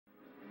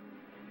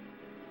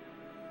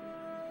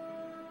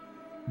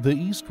The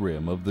east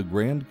rim of the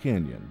Grand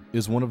Canyon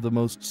is one of the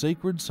most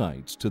sacred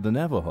sites to the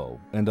Navajo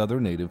and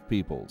other native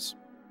peoples.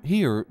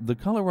 Here, the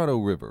Colorado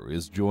River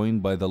is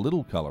joined by the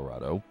Little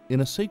Colorado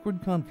in a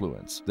sacred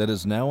confluence that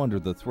is now under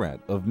the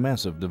threat of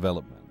massive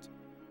development.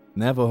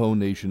 Navajo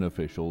Nation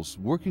officials,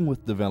 working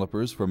with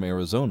developers from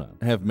Arizona,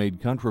 have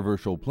made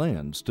controversial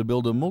plans to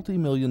build a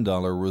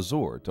multi-million-dollar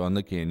resort on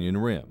the canyon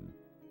rim.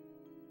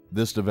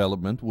 This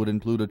development would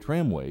include a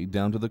tramway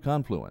down to the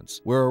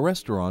confluence, where a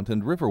restaurant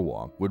and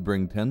riverwalk would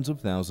bring tens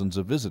of thousands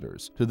of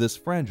visitors to this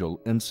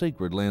fragile and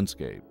sacred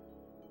landscape.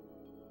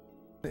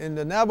 In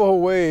the Navajo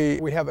way,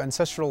 we have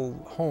ancestral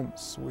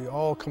homes. We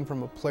all come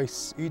from a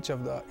place. Each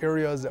of the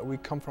areas that we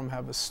come from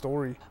have a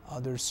story.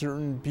 There's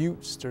certain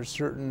buttes, there's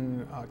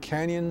certain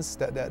canyons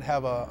that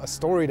have a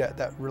story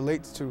that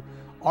relates to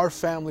our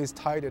families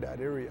tied to that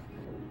area.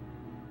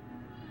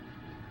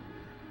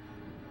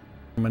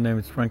 My name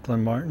is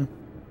Franklin Martin,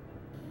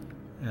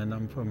 and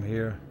I'm from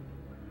here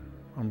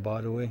on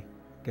Bodaway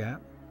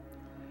Gap,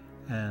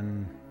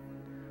 and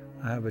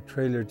I have a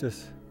trailer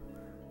just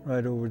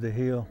right over the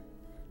hill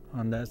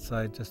on that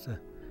side, just a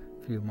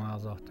few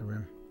miles off the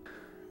rim.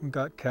 We've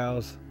got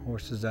cows,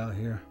 horses out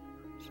here,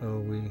 so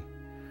we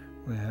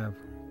have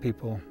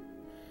people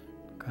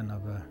kind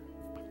of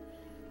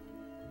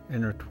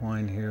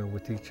intertwined here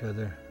with each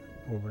other,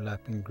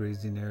 overlapping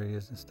grazing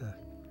areas and stuff.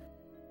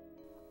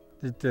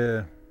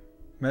 The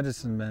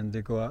medicine men,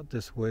 they go out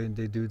this way and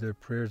they do their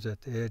prayers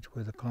at the edge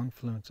where the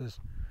confluence is,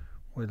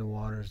 where the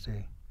waters,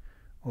 they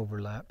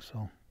overlap.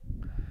 So,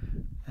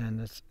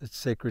 and it's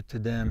sacred to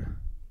them,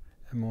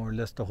 and more or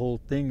less the whole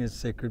thing is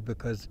sacred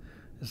because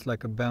it's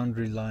like a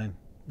boundary line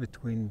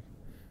between,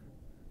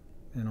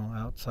 you know,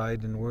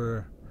 outside and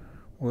we're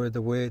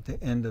the way at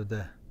the end of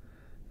the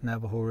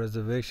Navajo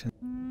Reservation.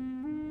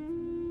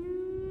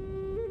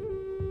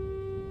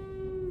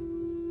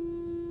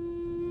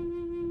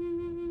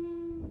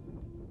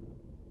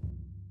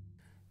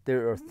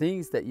 There are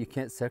things that you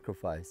can't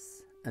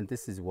sacrifice, and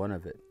this is one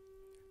of it.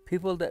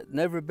 People that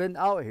never been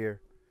out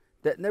here,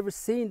 that never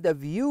seen the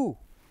view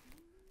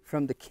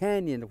from the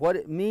canyon, what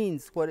it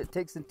means, what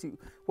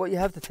you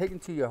have to take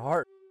into your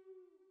heart.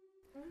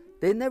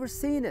 They never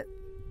seen it.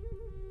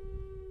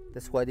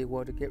 That's why they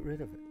want to get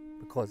rid of it,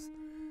 because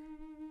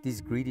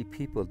these greedy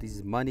people,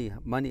 these money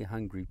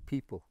hungry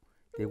people,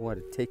 they want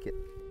to take it.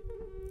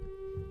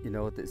 You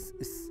know, it's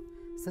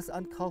just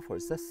uncalled for,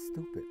 it's just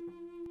stupid.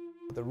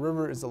 The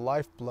river is the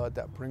lifeblood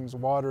that brings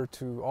water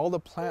to all the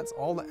plants,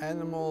 all the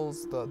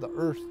animals, the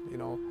earth, you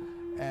know,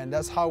 and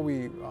that's how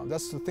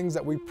that's the things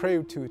that we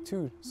pray to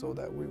too, so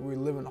that we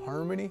live in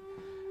harmony.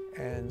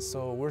 And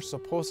so we're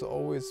supposed to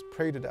always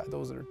pray to that.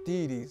 Those are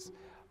deities.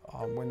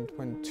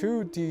 When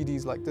two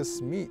deities like this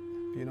meet,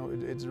 you know,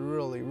 it's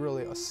really,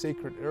 really a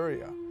sacred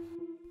area.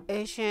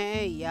 That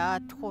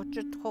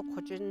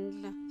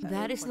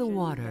is the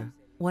water.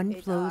 One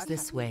flows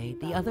this way,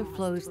 the other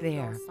flows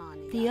there.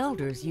 The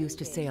elders used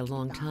to say a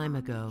long time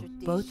ago,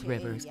 both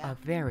rivers are a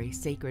very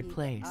sacred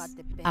place.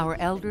 Our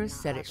elders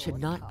said it should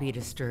not be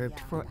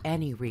disturbed for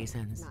any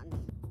reasons.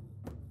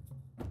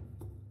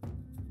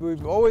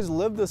 We've always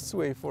lived this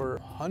way for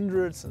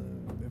hundreds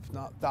and if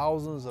not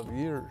thousands of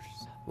years.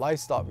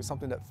 Livestock is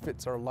something that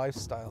fits our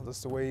lifestyle.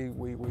 That's the way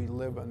we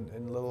live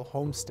in little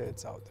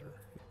homesteads out there.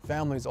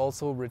 Families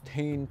also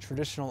retain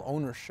traditional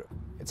ownership.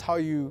 It's how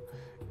you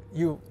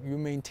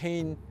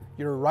maintain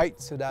your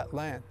rights to that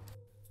land.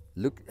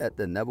 Look at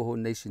the Navajo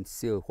Nation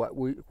seal,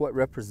 what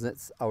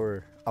represents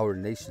our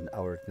nation,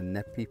 the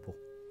Nep people.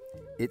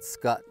 It's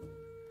got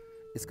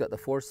the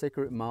 4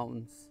 sacred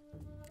mountains,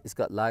 it's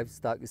got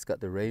livestock, it's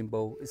got the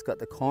rainbow, it's got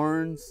the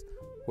corns,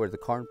 where the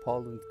corn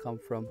pollens come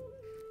from.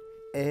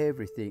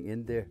 Everything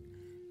in there,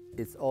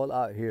 it's all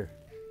out here.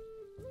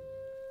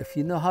 If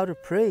you know how to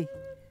pray,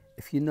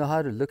 if you know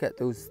how to look at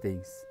those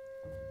things,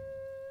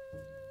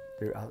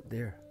 they're out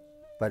there.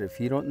 But if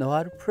you don't know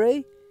how to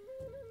pray,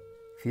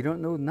 if you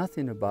don't know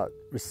nothing about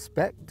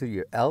respect to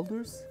your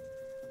elders,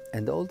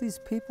 and all these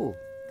people,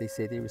 they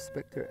say they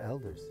respect their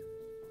elders.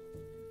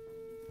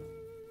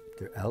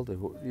 Their elders,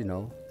 you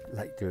know,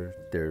 like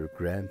their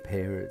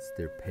grandparents,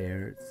 their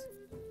parents,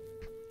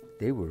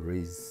 they were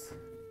raised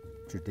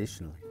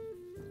traditionally.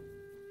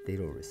 They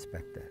don't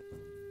respect that.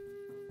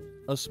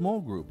 A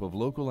small group of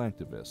local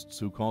activists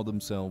who call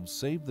themselves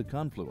Save the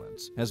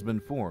Confluence has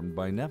been formed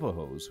by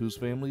Navajos whose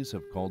families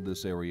have called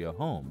this area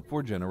home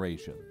for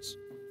generations.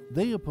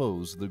 They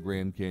oppose the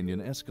Grand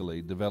Canyon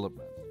Escalade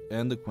development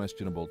and the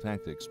questionable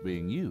tactics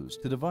being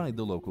used to divide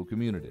the local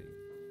community.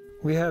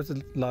 We have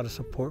a lot of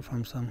support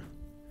from some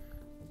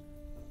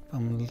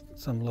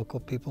local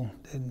people,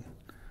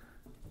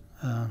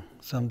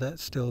 some that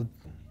still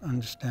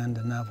understand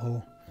the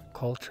Navajo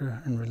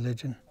culture and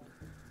religion.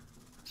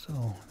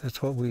 So that's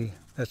all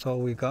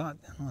we got,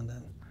 you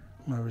know,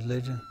 our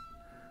religion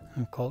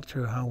and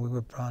culture, how we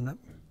were brought up.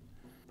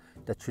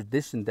 The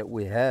tradition that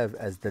we have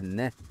as the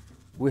Neh,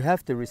 we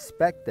have to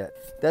respect that.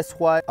 That's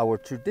why our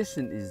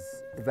tradition is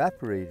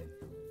evaporating.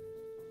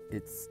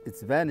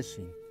 It's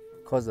vanishing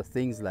because of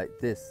things like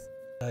this.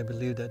 I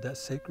believe that that's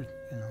sacred,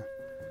 you know.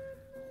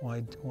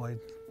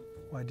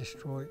 Why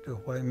destroy it or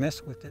why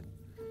mess with it?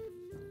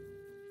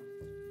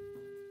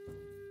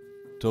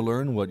 To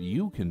learn what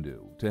you can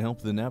do to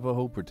help the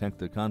Navajo protect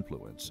the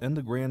Confluence and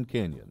the Grand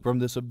Canyon from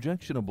this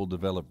objectionable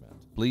development,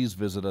 please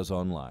visit us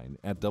online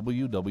at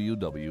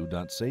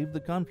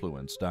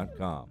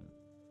www.savetheconfluence.com.